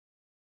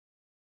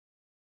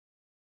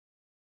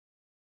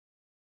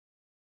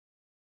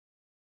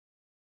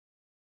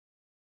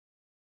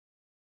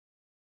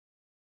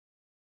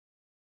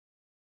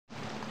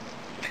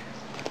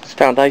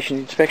foundation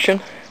inspection.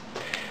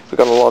 We've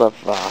got a lot of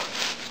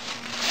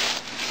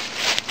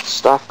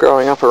stuff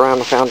growing up around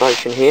the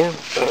foundation here.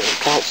 You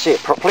can't see it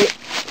properly.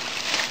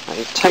 I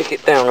can take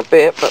it down a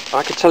bit, but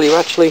I can tell you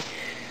actually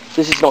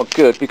this is not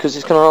good because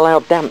it's going to allow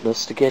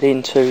dampness to get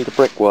into the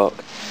brickwork.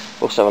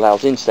 Also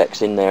allows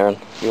insects in there, and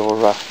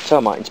your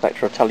termite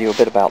inspector will tell you a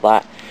bit about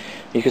that.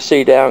 You can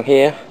see down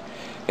here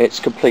it's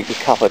completely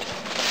covered. The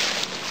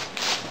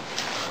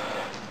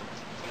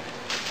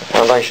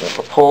foundation of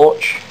the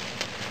porch.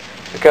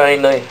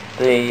 Again,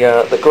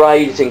 the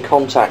grade is in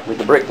contact with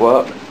the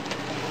brickwork,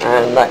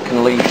 and that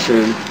can lead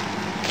to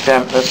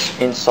dampness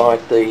inside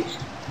the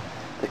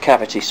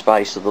cavity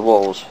space of the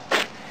walls.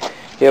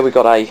 Here we've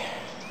got a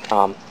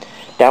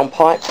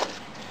downpipe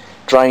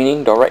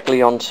draining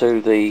directly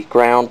onto the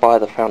ground by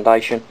the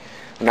foundation,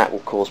 and that will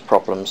cause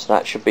problems.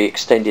 That should be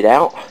extended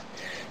out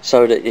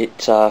so that it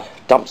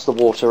dumps the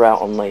water out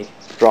on the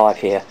drive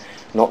here,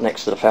 not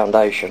next to the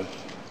foundation.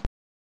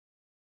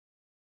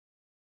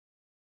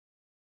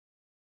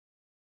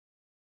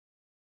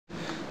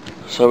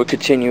 So we're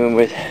continuing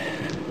with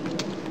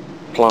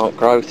plant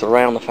growth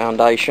around the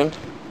foundation,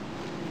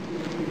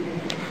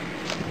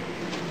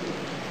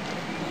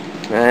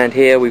 and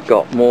here we've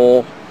got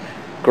more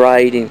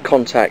grade in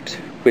contact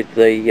with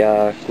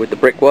the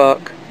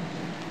brickwork.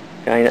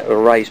 Again, it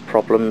will raise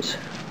problems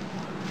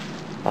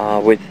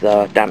with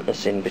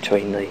dampness in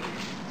between the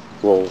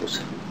walls.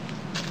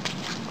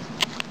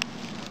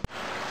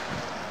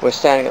 We're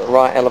standing at the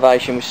right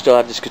elevation. We still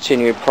have this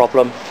continuing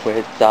problem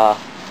with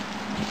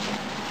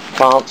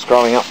plants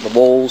growing up the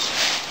walls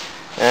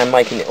and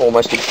making it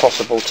almost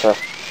impossible to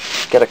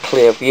get a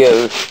clear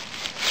view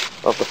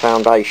of the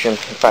foundation. In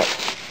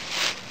fact,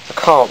 I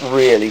can't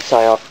really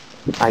say I'm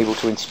able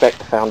to inspect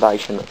the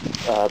foundation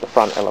at the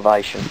front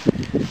elevation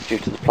due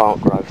to the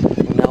plant growth.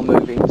 We're now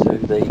moving to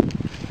the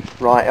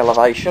right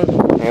elevation.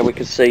 Here we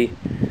can see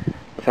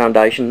the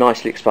foundation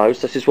nicely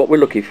exposed. This is what we're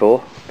looking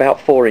for, about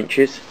 4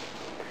 inches.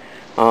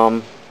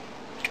 There's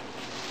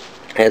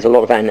a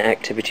lot of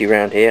activity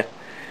around here.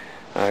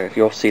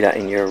 You'll see that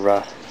in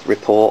your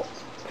report.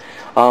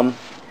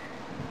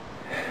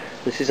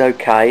 This is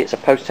okay. It's a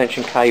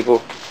post-tension cable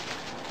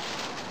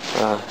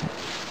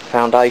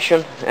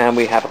foundation, and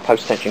we have a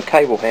post-tension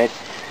cable head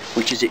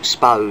which is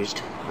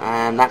exposed,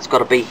 and that's got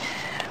to be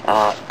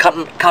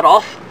cut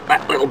off.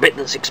 That little bit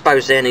that's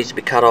exposed there needs to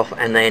be cut off,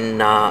 and then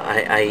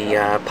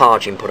a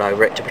parging put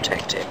over it to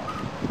protect it.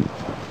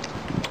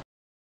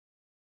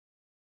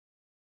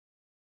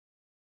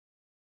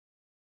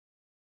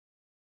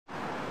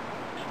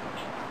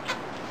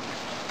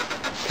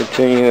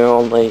 Continuing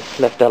on the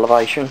left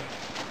elevation.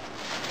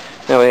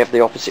 Now we have the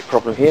opposite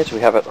problem here, so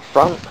we have at the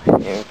front.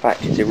 In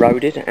fact, it's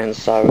eroded, and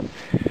so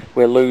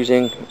we're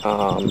losing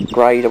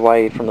grade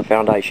away from the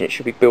foundation. It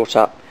should be built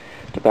up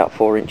to about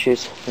 4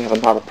 inches. We have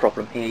another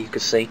problem here. You can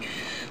see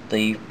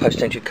the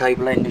post-tension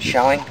cable end is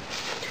showing,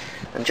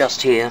 and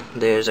just here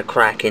there's a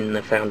crack in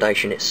the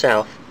foundation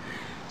itself.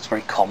 It's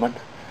very common,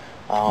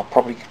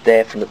 probably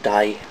there from the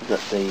day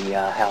that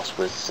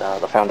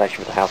the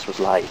foundation of the house was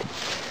laid.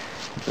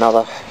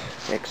 Another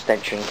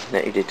extension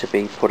needed to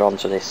be put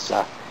onto this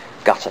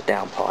gutter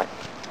downpipe.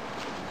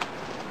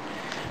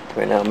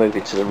 We're now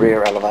moving to the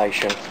rear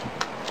elevation.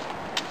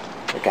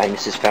 Again,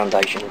 this is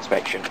foundation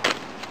inspection.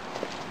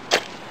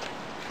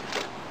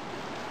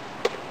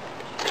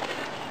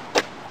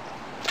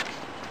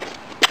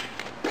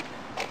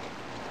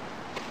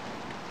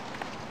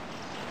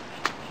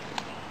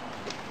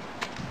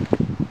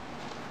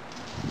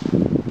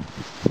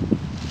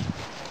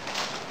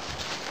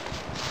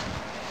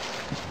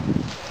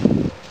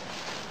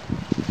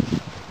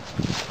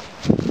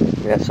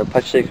 Yeah, so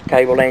post-tension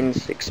cable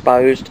ends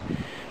exposed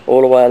all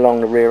the way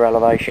along the rear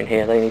elevation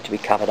here. They need to be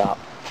covered up.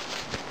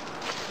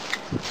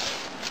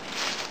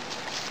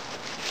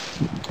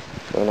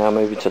 We're now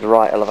moving to the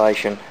right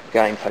elevation.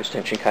 Again,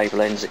 post-tension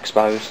cable ends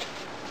exposed.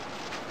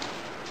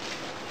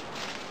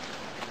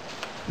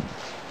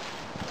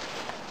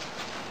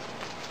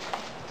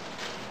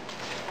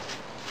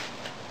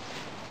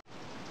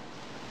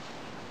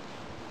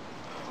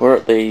 We're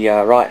at the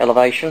right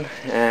elevation,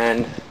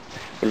 and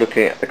we're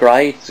looking at the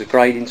grade. It's a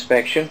grade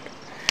inspection.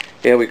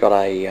 Here we've got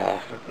a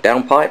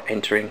downpipe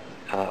entering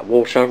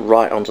water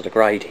right onto the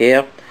grade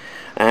here,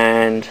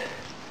 and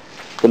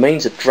the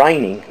means of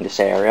draining this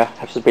area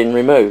has been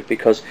removed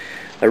because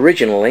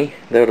originally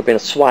there would have been a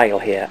swale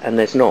here, and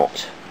there's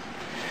not.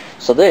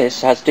 So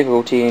this has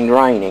difficulty in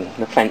draining.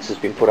 The fence has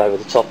been put over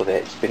the top of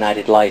it. It's been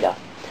added later,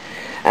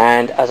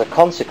 and as a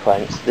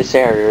consequence this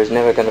area is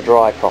never going to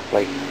dry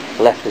properly,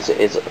 left as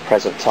it is at the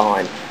present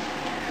time.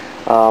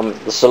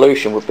 The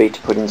solution would be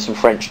to put in some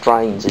French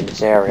drains in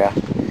this area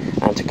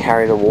and to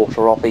carry the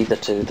water off either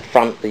to the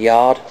front of the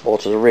yard or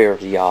to the rear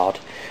of the yard,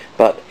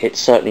 but it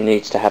certainly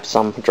needs to have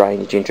some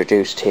drainage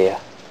introduced here.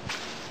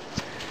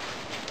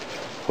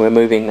 We're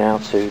moving now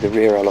to the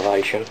rear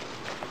elevation.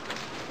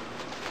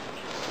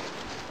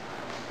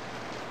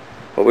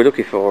 What we're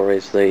looking for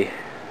is the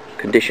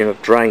condition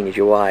of drainage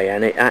away,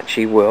 and it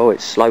actually will.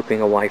 It's sloping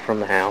away from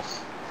the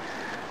house,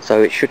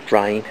 so it should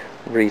drain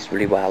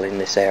reasonably well in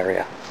this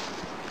area.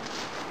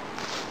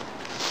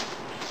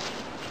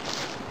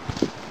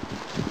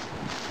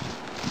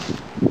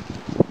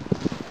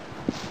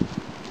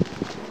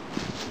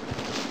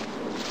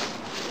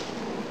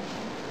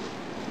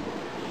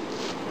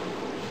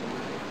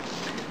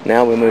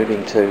 Now we're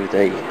moving to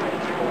the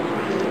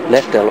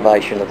left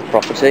elevation of the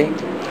property.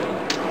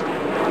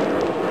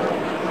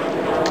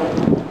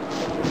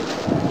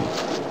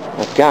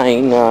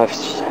 Again,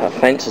 a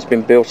fence has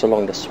been built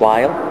along the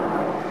swale.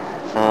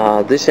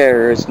 This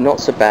area is not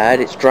so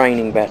bad, it's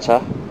draining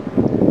better.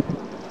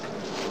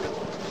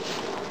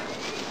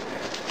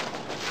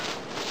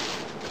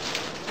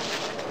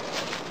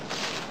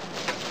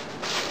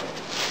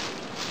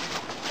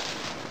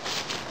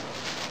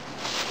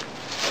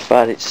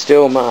 But it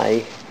still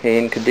may,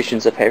 in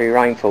conditions of heavy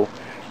rainfall,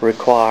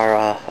 require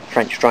a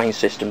French drain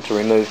system to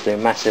remove the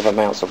massive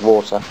amounts of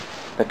water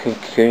that can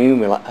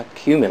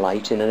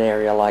accumulate in an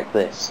area like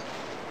this.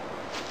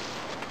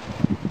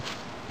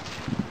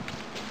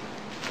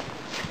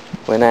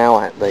 We're now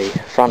at the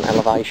front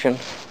elevation,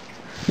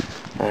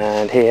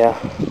 and here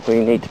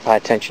we need to pay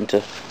attention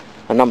to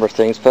a number of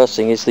things. First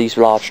thing is these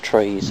large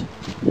trees.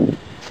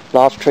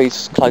 Large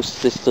trees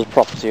closest to the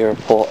property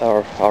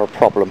are a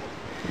problem.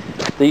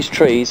 These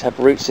trees have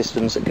root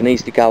systems that can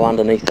easily go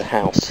underneath the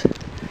house,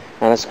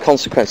 and as a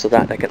consequence of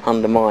that they can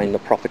undermine the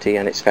property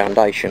and its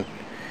foundation.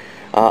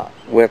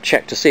 We'll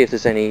check to see if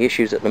there's any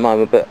issues at the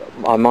moment, but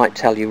I might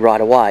tell you right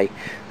away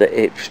that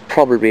it's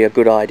probably a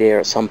good idea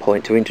at some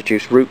point to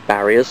introduce root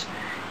barriers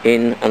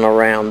in and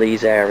around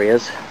these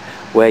areas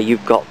where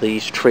you've got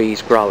these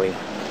trees growing.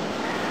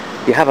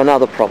 You have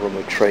another problem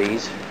with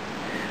trees,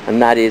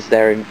 and that is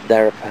their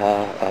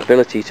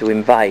ability to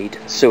invade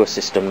sewer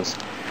systems.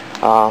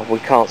 We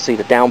can't see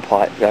the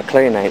downpipe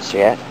clearance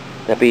yet.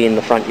 They'll be in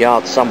the front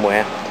yard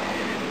somewhere,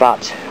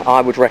 but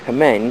I would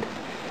recommend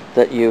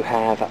that you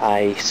have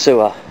a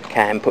sewer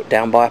can put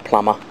down by a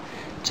plumber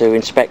to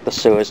inspect the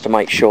sewers to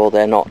make sure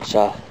they're not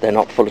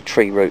full of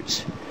tree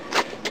roots.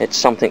 It's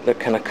something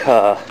that can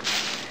occur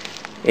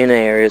in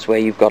areas where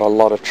you've got a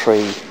lot of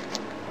trees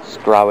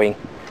growing,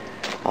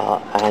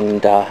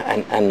 and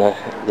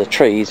the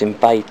trees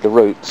invade the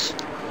roots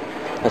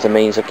as a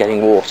means of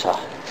getting water.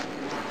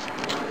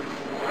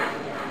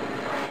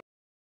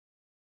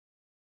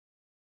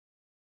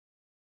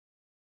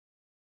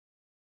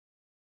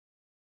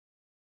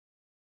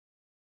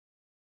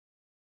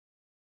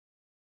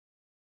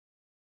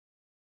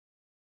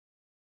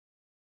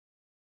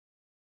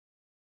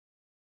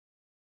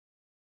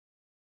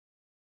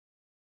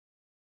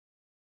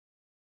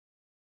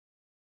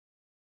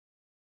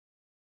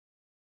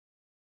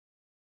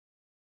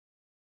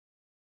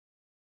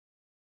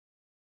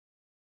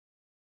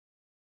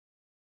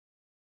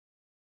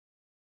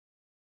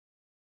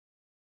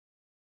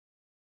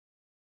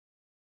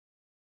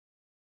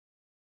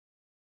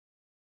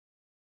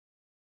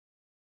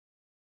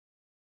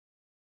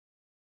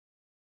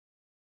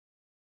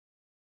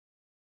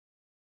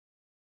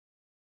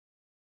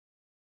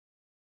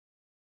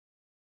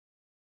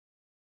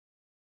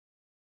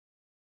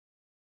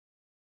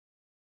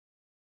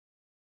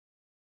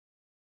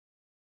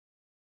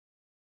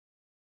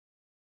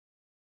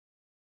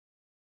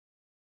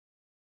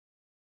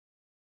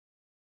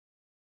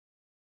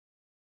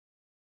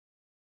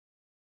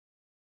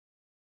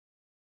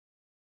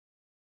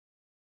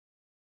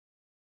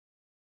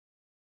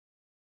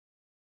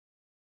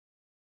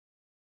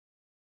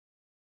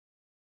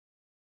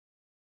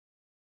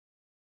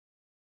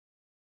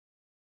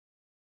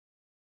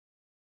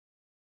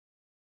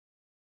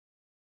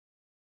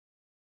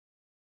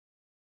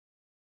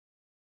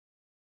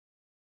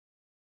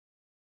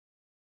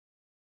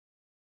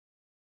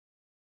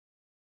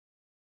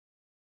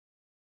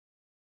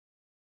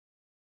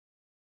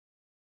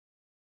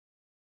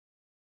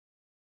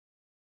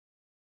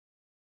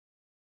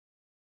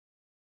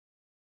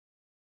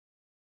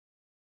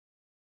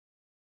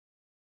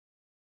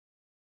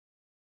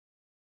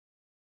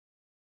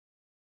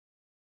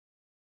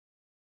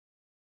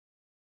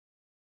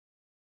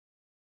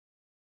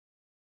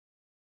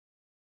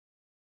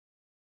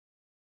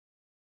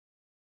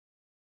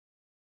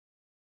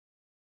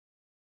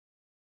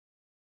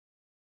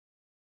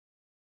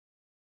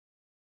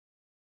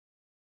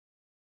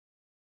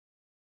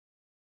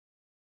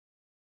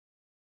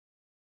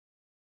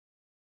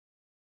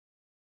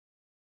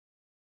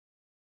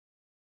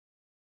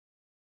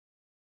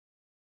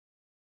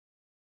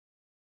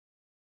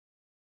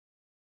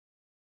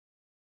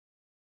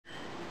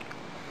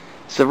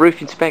 So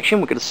roof inspection,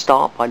 we're going to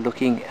start by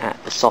looking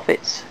at the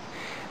soffits,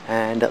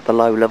 and at the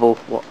low level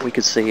what we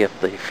can see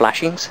of the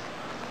flashings.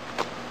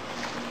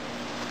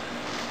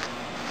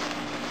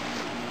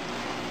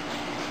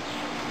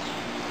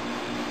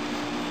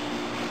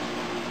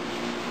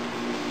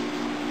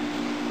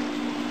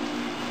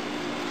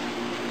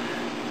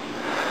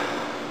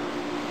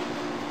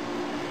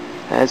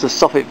 There's a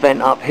soffit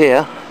vent up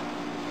here.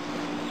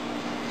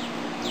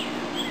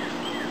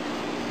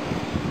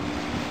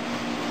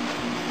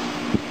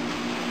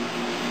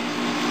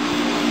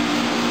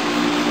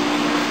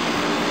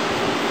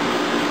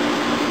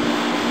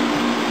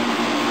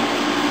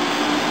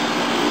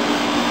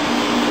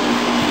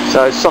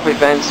 So soffit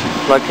vents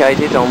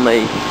located on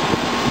the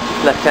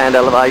left hand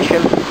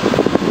elevation,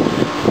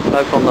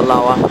 both on the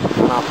lower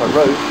and upper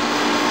roof.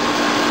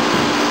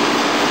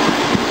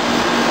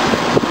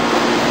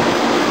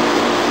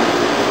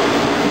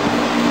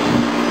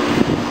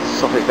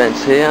 Soffit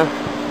vents here.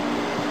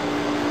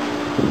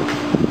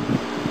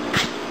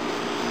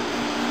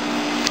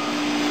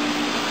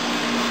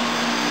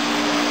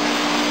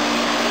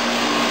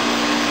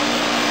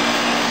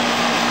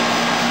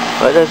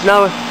 But there's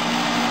no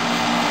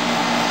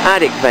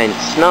attic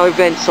vents, no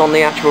vents on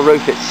the actual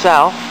roof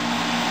itself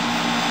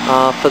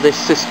for this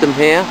system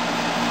here.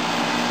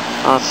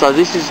 So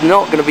this is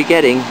not going to be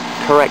getting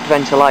correct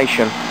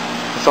ventilation.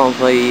 It's on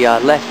the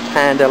left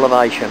hand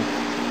elevation,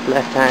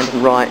 left hand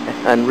and right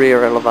and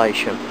rear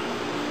elevation.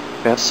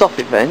 We have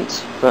soffit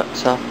vents, but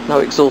no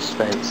exhaust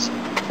vents.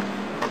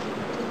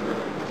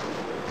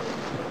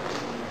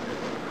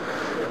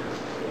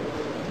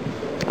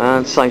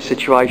 And same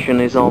situation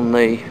is on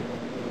the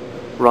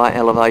right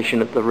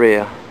elevation at the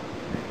rear.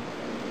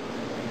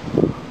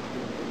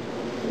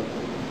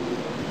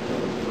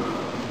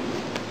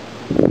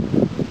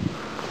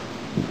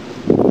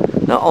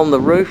 Now on the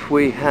roof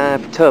we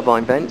have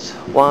turbine vents,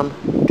 1,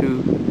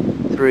 2,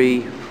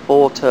 3,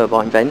 4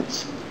 turbine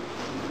vents.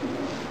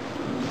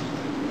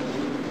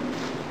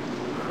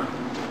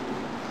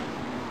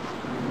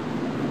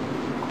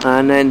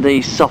 And then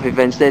the soffit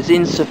vents, there's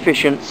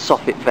insufficient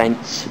soffit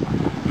vents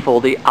for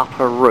the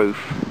upper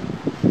roof.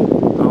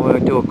 We'll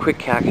do a quick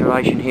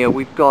calculation here.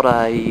 We've got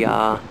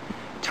a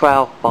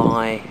 12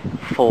 by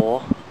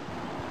 4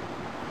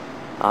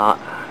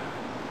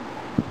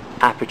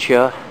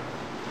 aperture,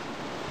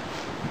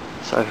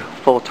 so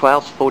 4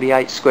 12s,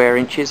 48 square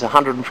inches,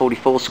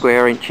 144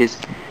 square inches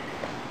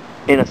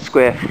in a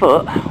square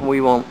foot. We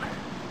want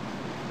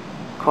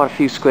quite a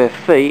few square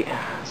feet,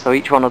 so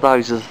each one of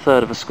those is a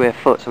third of a square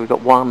foot. So we've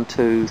got 1,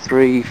 2,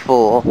 3,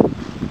 4, 5,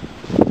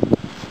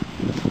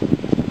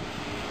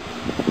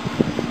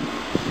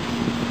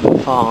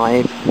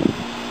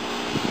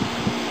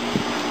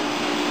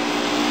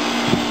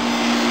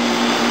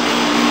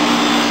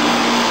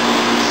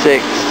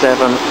 6,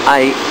 7,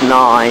 8,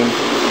 9,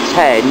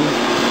 10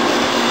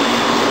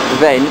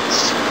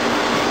 vents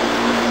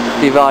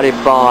divided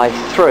by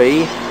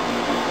 3,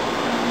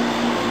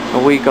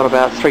 and we've got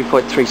about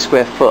 3.3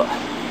 square foot,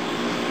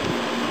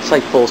 say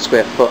 4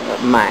 square foot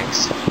at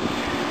max.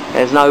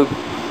 There's no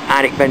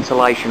attic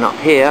ventilation up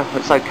here.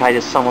 It's okay,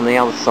 there's some on the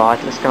other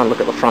side. Let's go and look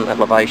at the front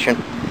elevation.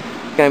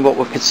 Again, what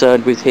we're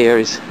concerned with here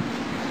is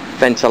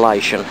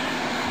ventilation.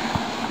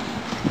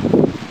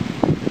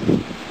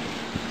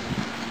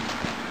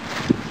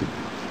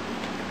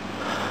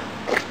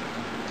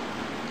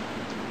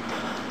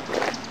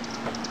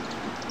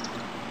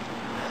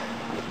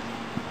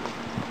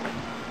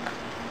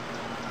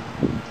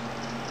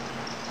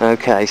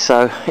 Okay,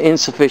 so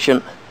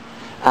insufficient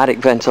attic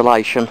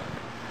ventilation.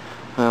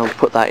 I'll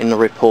put that in the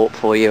report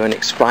for you and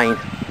explain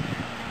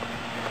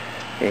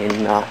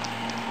in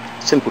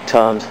simple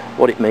terms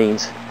what it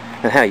means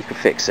and how you can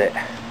fix it.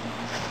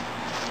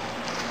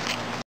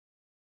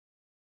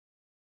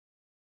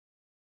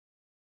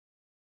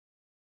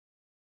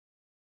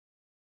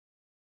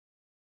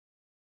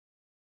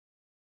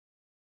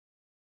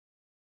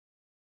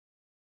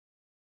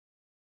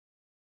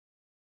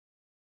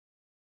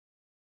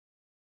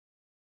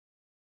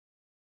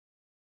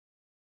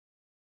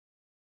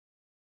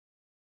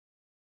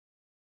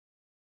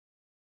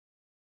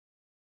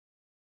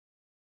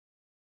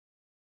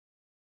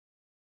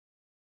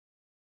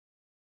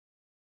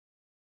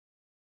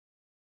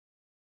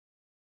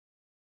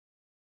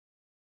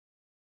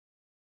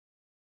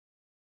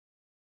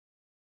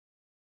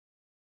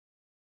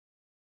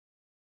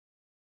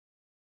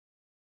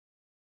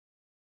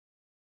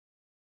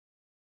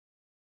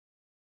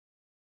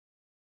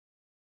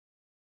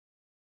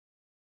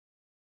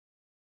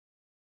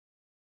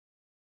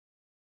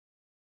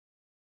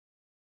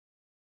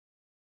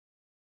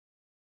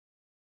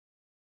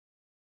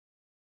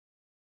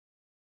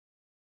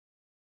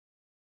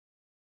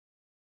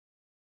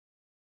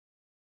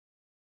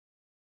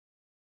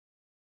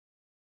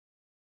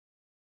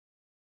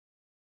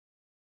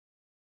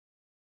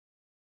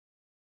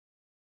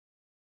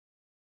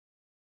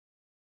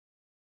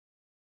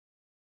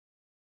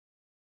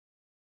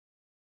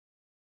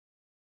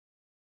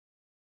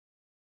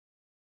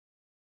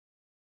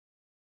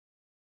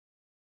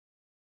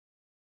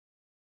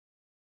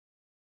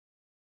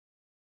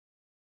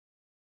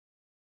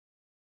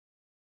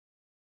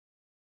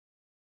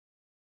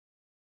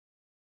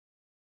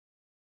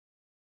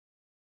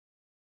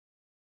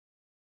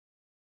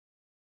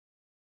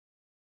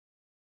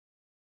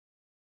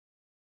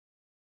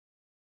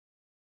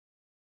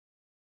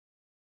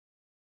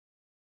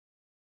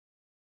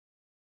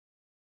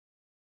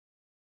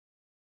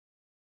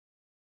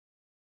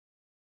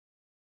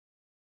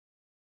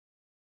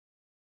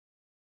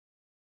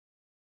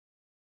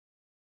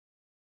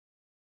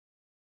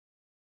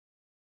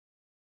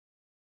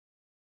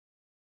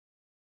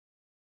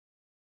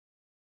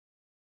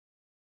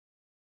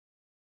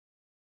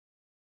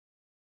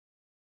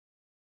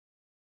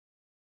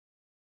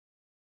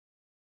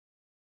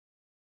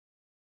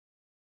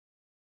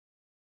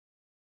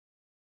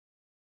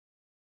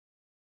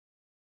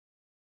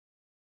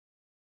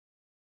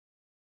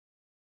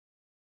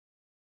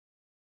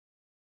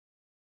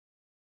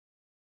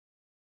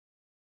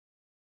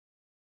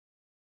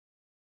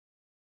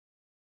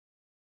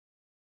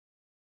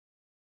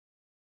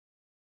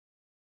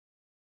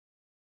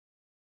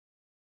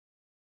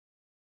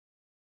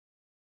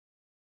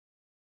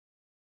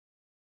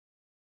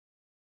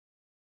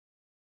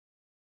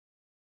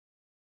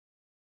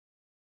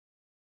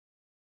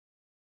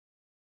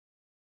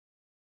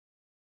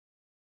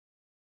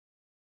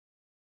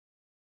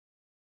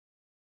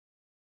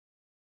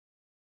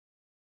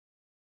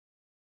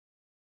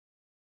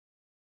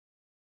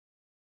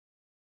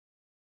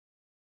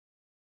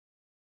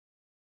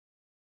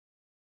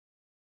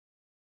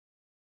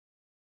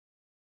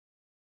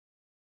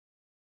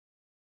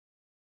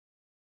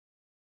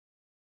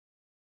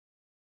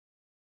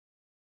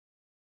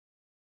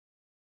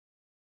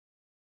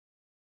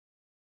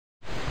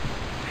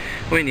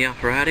 We're in the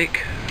upper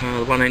attic,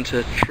 the one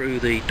entered through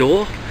the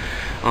door.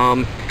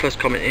 First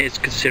comment is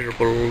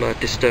considerable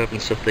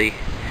disturbance of the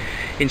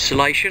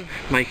insulation,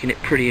 making it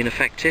pretty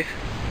ineffective.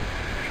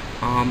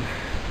 Other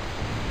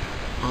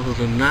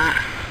than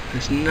that,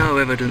 there's no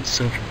evidence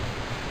of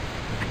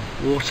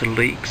water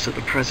leaks at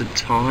the present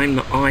time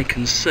that I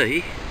can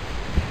see.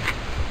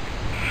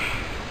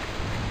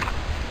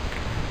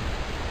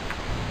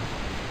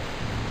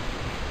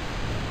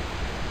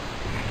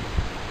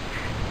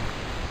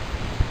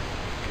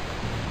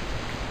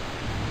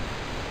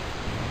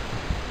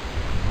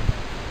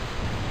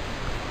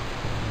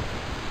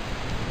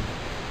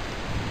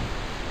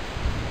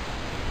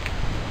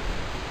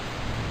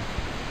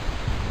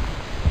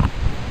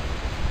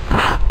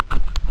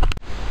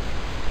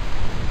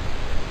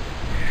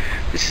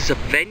 This is a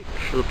vent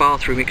for the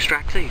bathroom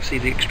extractor. You can see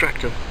the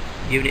extractor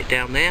unit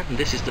down there, and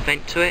this is the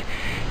vent to it.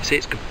 You see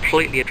it's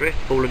completely adrift,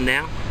 fallen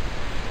down,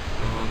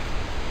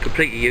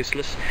 completely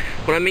useless.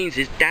 What that means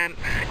is damp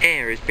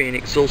air is being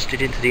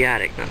exhausted into the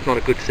attic. That's not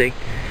a good thing.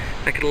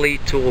 That can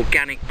lead to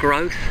organic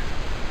growth,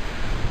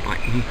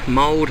 like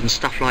mould and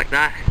stuff like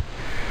that,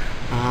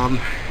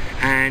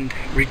 and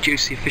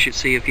reduce the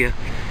efficiency of your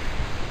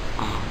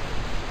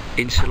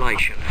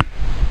insulation.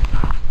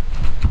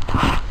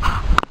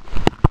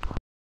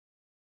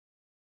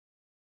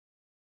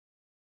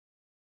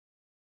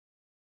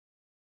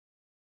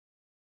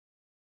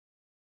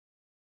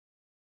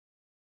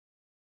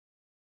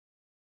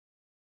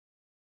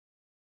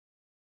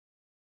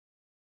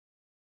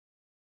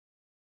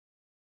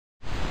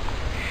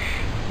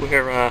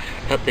 We're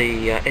at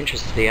the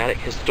entrance to the attic.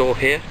 Here's the door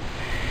here,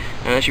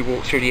 and as you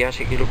walk through the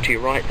attic you look to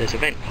your right, there's a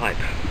vent pipe.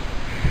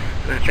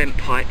 That vent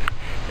pipe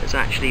has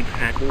actually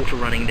had water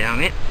running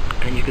down it,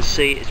 and you can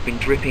see it's been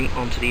dripping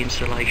onto the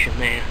insulation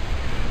there,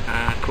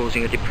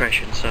 causing a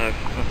depression. So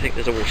I think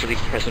there's a water leak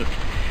present.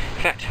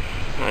 In fact,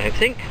 I don't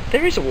think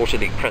there is a water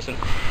leak present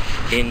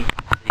in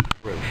the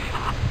roof.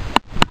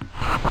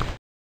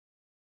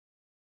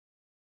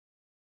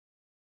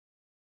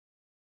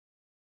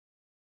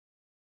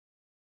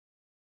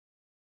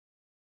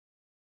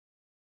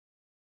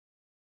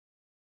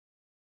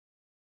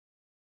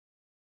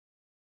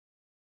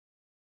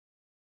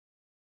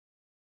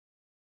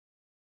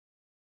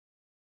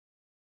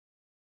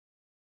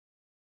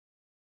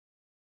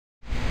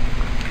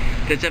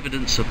 There's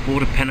evidence of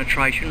water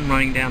penetration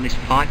running down this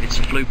pipe. It's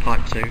a blue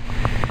pipe to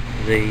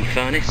the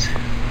furnace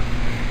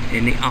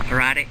in the upper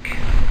attic,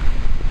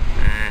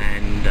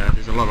 and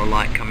there's a lot of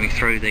light coming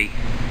through the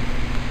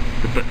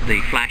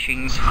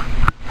flashings.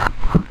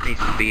 It needs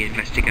to be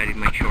investigated,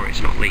 make sure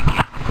it's not leaking.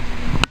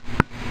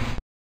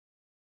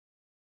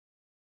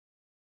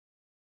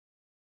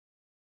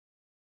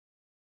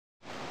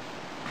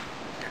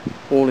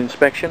 Wall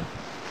inspection,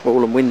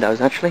 wall and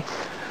windows actually.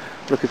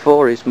 Looking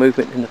for is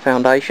movement in the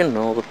foundation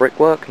or the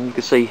brickwork, and you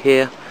can see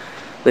here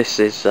this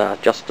is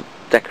just a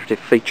decorative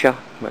feature,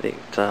 but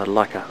it's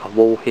like a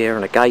wall here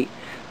and a gate,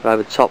 but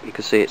over the top you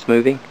can see it's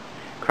moving,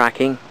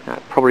 cracking.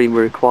 That probably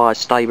requires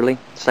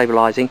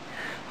stabilising,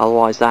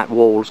 otherwise that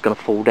wall is going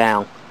to fall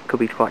down. It could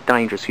be quite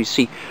dangerous. You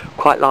see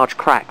quite large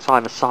cracks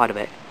either side of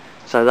it,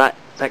 so that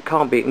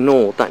can't be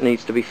ignored. That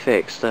needs to be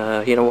fixed.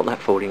 You don't want that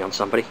falling on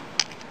somebody.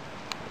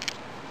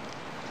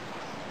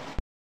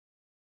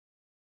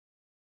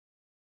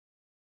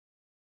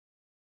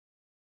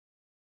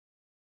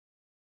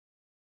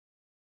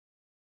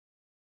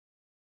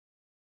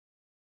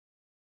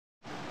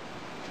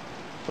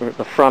 We're at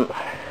the front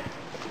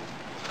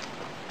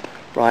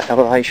right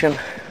elevation.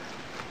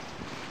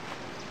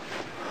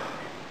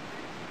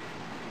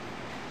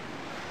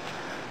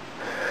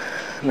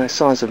 No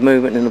signs of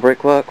movement in the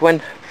brickwork. When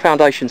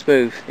foundations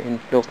move in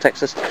North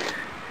Texas,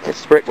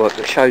 it's the brickwork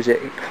that shows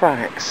it. It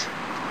cracks.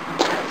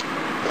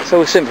 So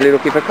we're simply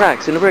looking for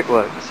cracks in the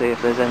brickwork to see if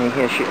there's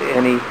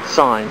any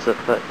signs that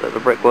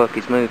the brickwork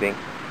is moving.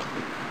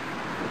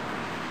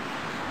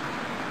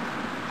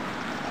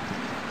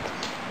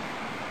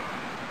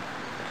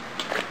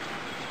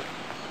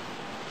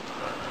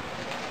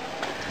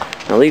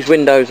 Now these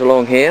windows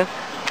along here,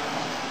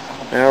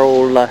 they're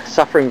all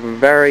suffering from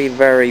very,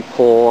 very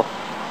poor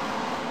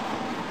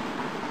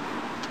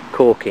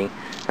caulking.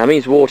 That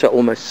means water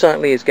almost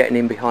certainly is getting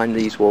in behind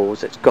these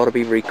walls. It's got to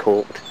be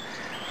recaulked.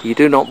 You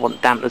do not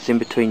want dampness in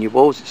between your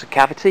walls. It's a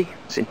cavity.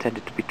 It's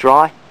intended to be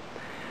dry,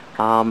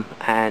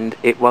 and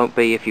it won't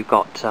be if you've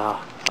got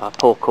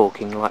poor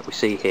caulking like we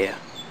see here.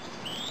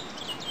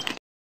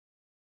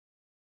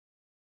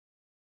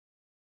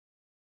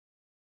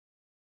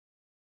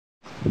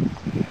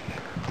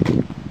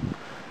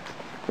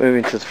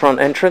 Moving to the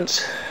front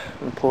entrance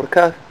and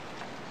portico.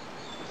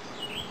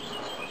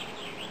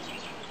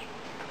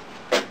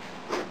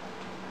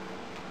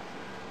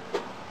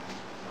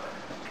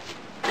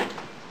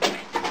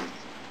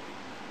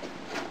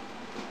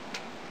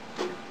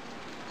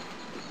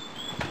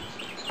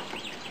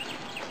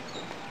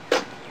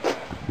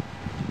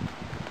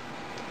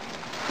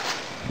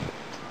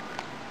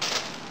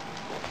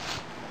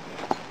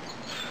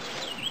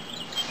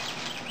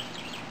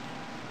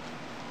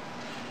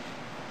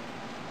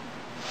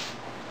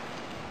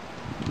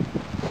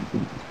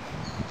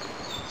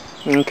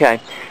 Okay,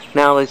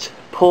 now there's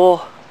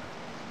poor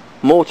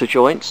mortar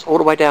joints all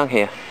the way down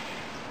here,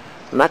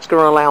 and that's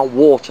going to allow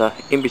water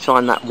in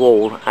behind that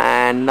wall,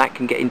 and that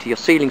can get into your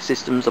ceiling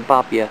systems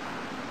above your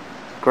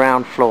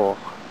ground floor.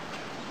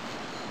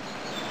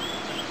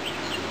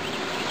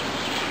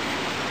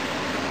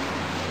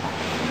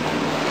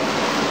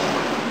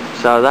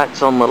 So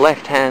that's on the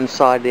left hand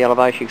side of the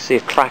elevation. You can see a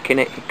crack in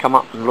it. You come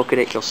up and look at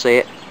it, you'll see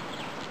it.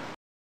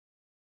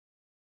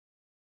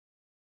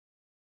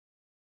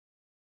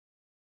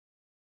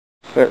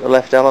 We're at the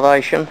left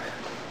elevation.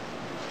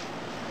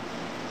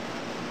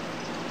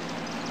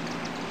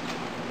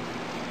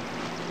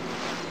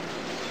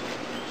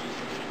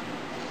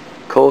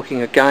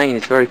 Caulking again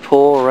is very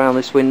poor around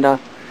this window.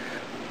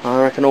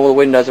 I reckon all the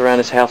windows around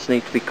this house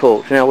need to be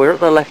caulked. Now we're at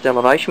the left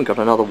elevation. We've got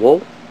another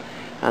wall,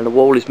 and the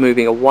wall is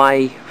moving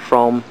away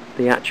from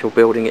the actual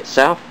building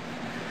itself.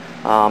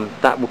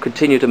 That will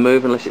continue to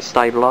move unless it's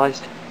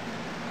stabilised.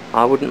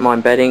 I wouldn't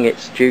mind betting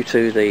it's due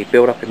to the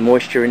build-up in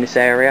moisture in this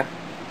area,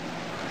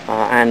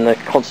 and the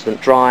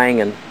constant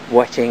drying and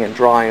wetting and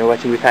drying and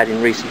wetting we've had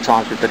in recent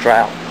times with the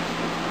drought.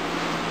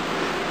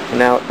 We're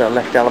now at the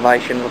left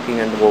elevation, looking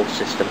in the wall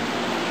system.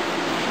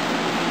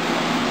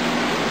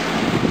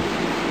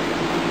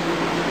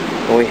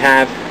 We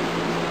have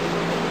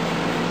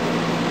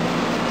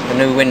a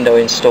new window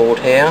installed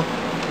here.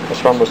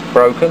 This one was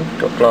broken,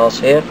 got glass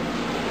here,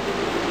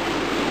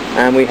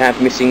 and we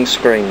have missing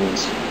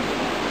screens.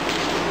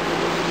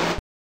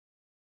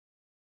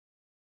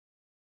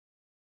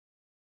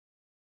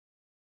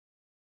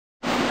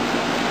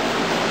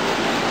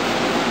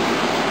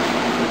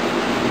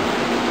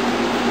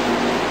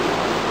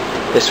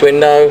 This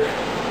window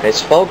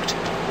is fogged,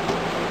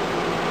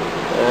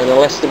 and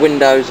unless the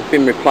windows have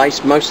been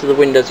replaced, most of the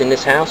windows in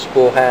this house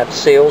will have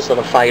seals that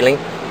are failing,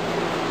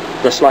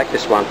 just like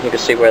this one. You can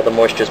see where the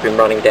moisture has been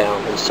running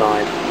down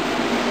inside.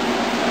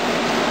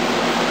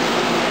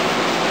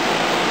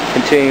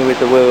 Continuing with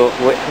the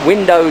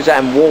windows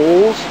and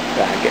walls.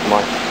 Get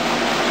my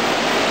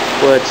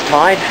words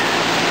tied.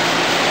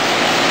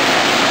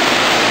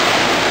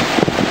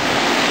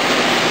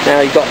 Now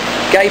you've got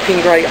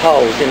gaping great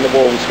holes in the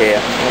walls here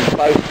on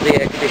both the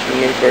air conditioning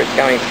units where it's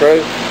going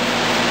through.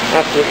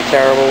 Absolutely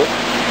terrible.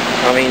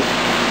 I mean,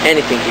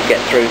 anything you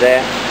get through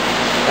there,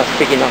 that's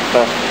big enough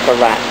for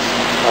rats.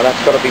 So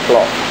that's got to be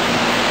blocked.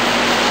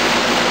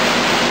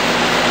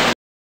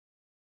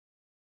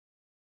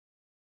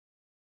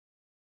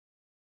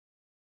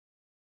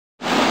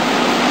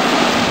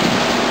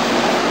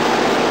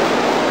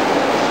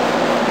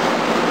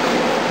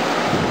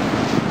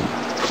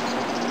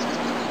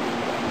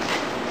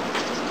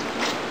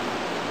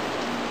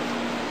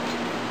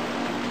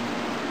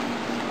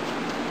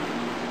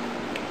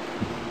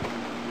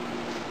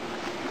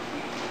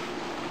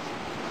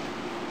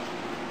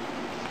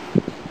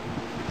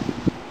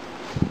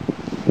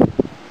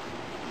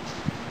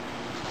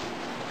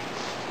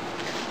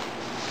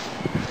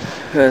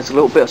 There's a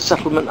little bit of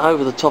settlement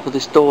over the top of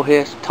this door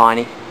here. It's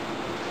tiny.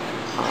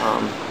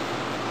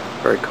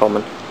 Very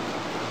common.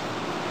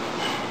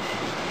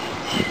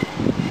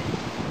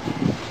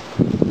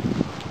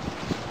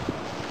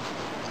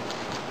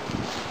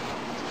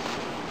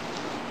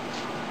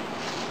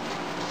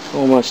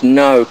 Almost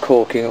no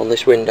caulking on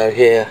this window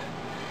here.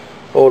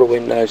 All the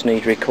windows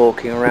need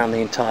recaulking around the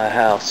entire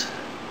house,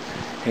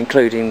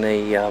 including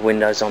the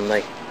windows on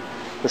the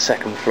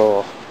second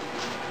floor.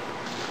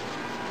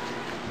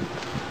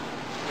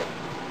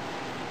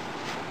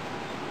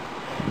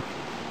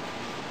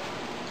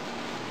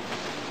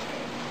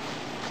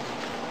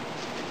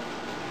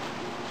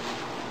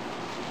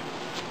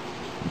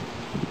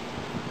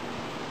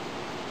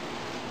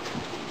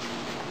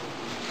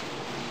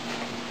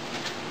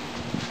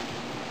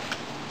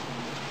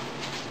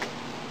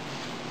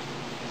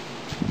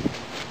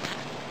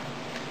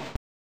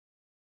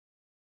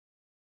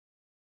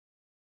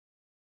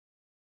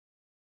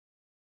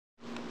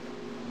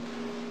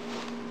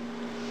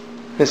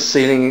 This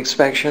ceiling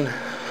inspection,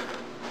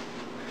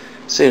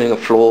 ceiling of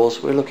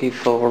floors. We're looking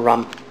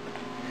for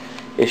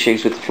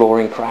issues with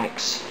flooring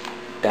cracks,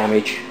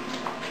 damage,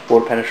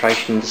 water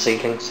penetration in the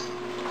ceilings.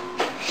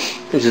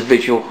 This is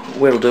visual.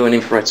 We'll do an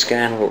infrared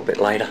scan a little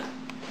bit later.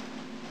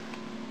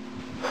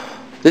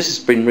 This has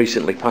been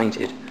recently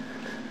painted,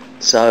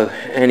 so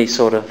any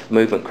sort of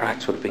movement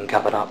cracks would have been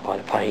covered up by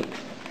the paint.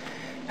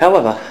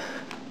 However,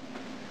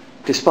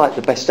 despite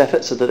the best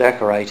efforts of the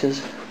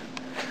decorators,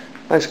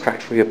 those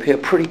cracks reappear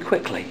pretty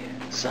quickly,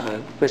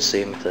 so we'll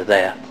see them if they're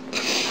there.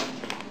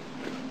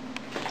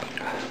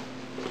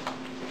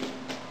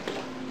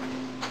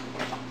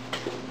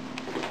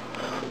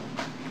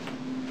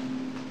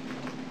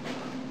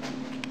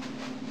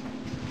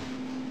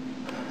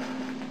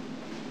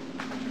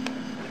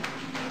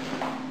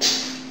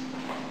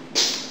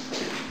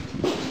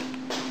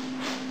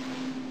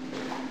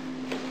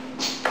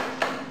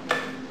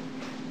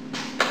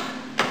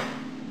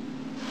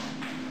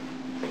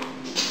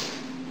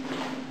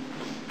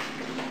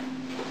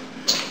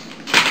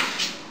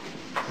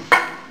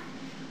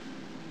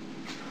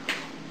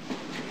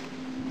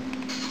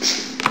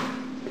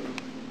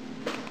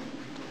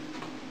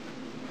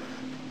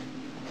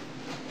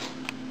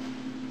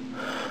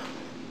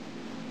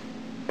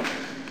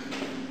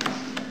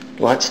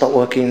 Lights not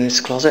working in this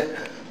closet.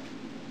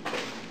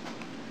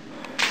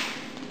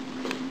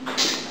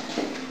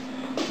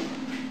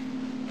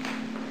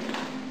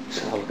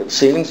 So I'll look at the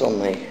ceilings on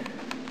the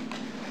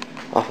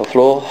upper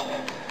floor.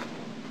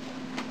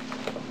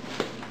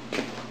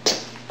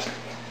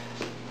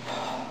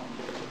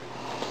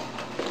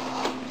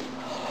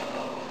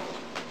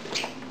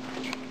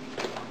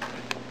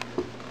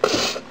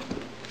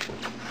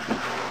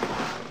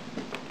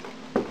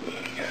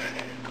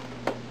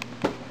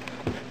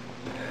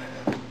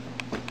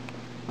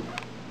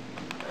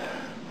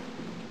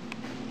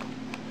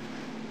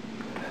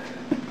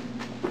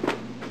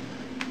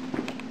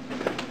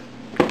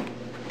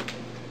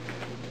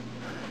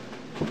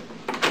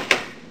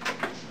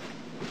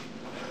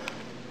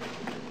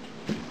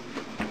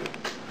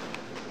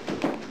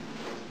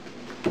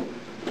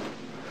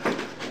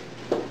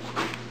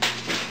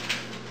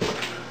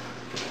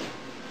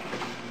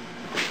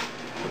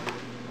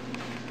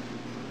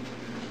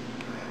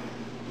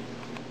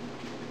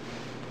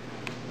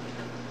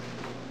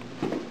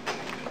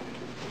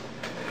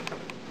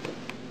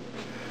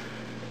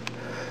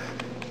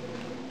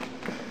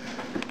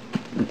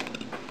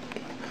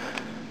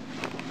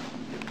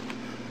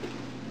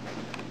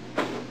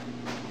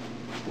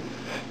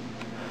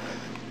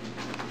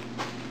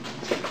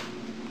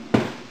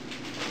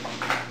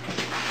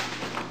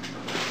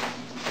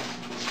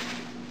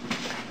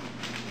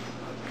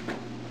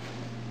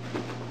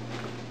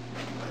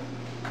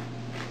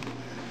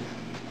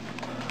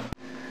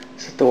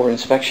 Door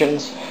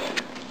inspections.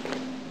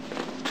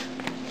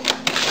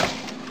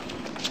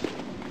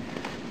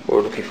 What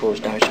we're looking for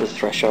is damage to the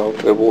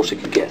threshold where water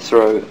can get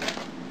through.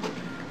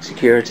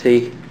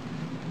 Security.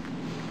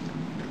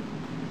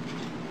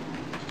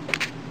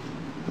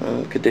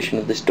 Condition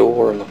of this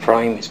door and the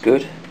frame is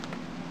good.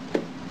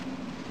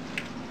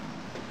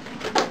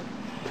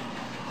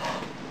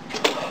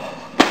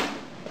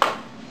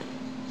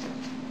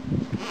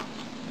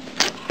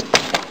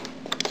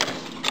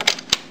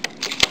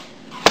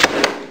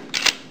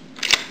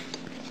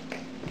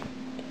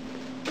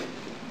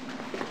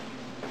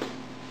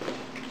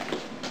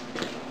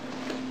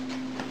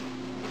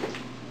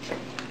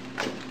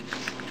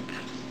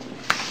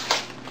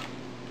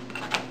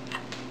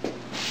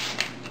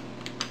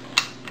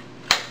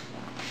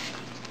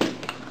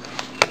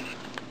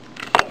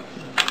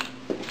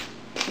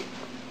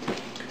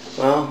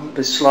 Well,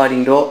 this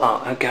sliding door,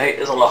 oh okay,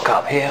 there's a lock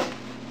up here.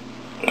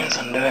 Let's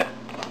undo it.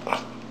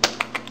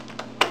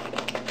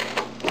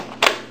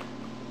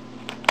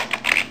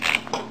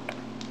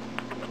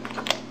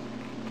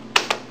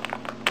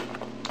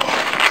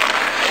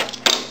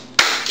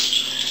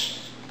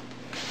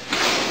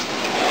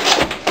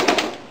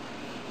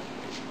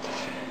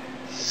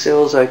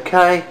 Seal's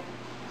okay.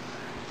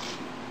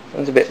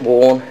 It's a bit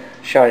worn,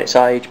 showing its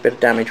age, bit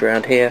of damage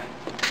around here.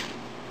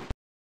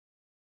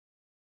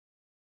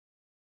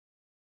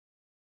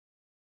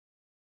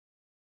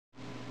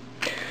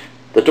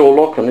 The door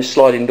lock on this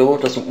sliding door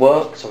doesn't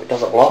work, so it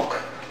doesn't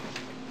lock.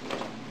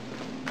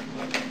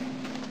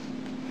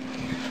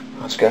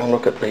 Let's go and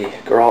look at the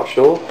garage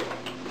door.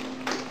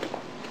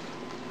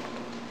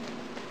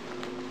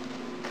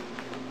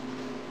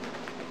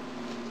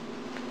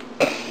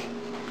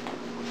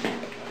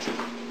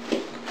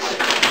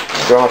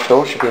 The garage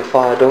door should be a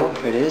fire door.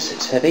 It is,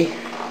 it's heavy.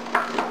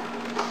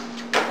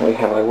 We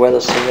have a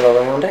weather seal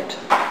around it,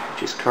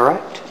 which is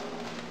correct.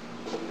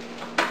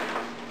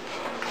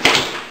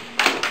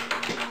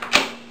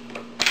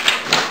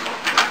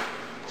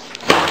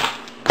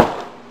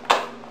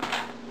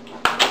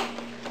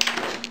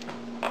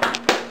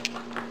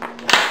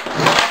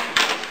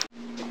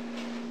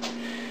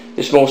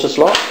 This mortar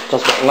slot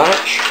does not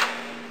latch.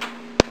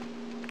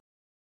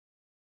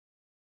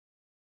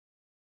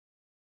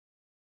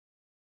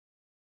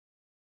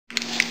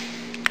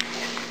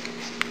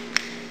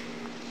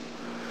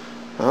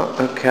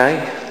 Oh,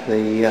 okay,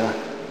 the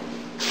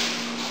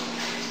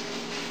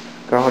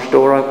garage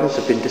door openers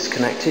have been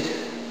disconnected.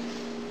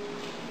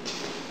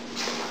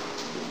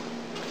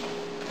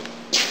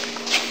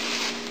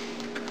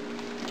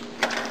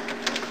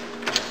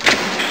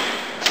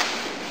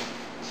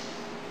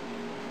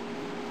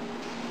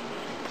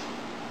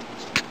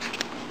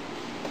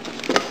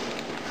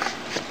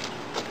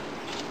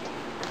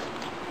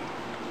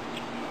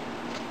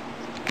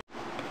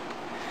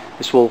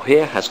 This wall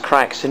here has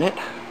cracks in it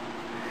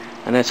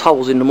and there's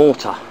holes in the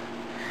mortar.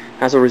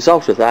 As a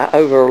result of that,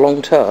 over a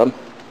long term,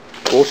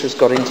 water's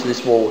got into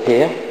this wall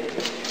here.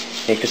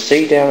 You can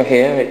see down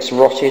here it's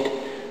rotted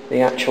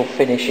the actual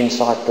finish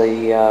inside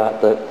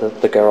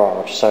the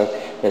garage. So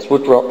there's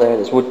wood rot there,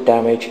 there's wood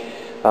damage.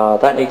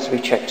 That needs to be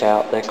checked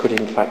out. There could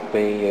in fact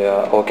be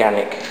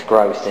organic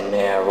growth in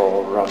there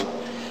or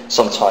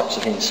some types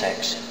of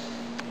insects.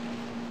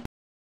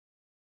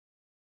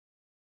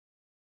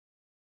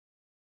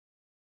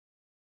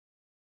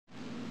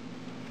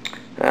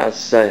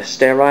 There's a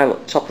stair rail at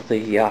the top of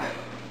the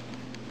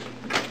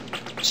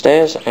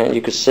stairs, and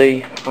you can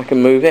see I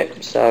can move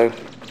it, so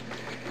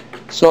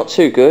it's not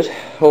too good.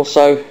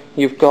 Also,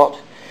 you've got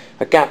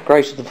a gap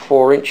greater than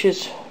 4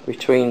 inches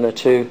between the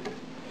two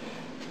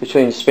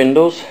between the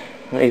spindles,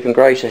 even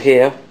greater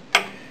here,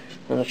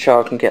 and the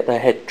child can get their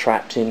head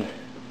trapped in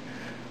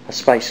a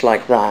space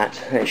like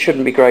that. It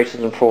shouldn't be greater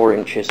than 4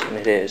 inches, and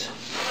it is.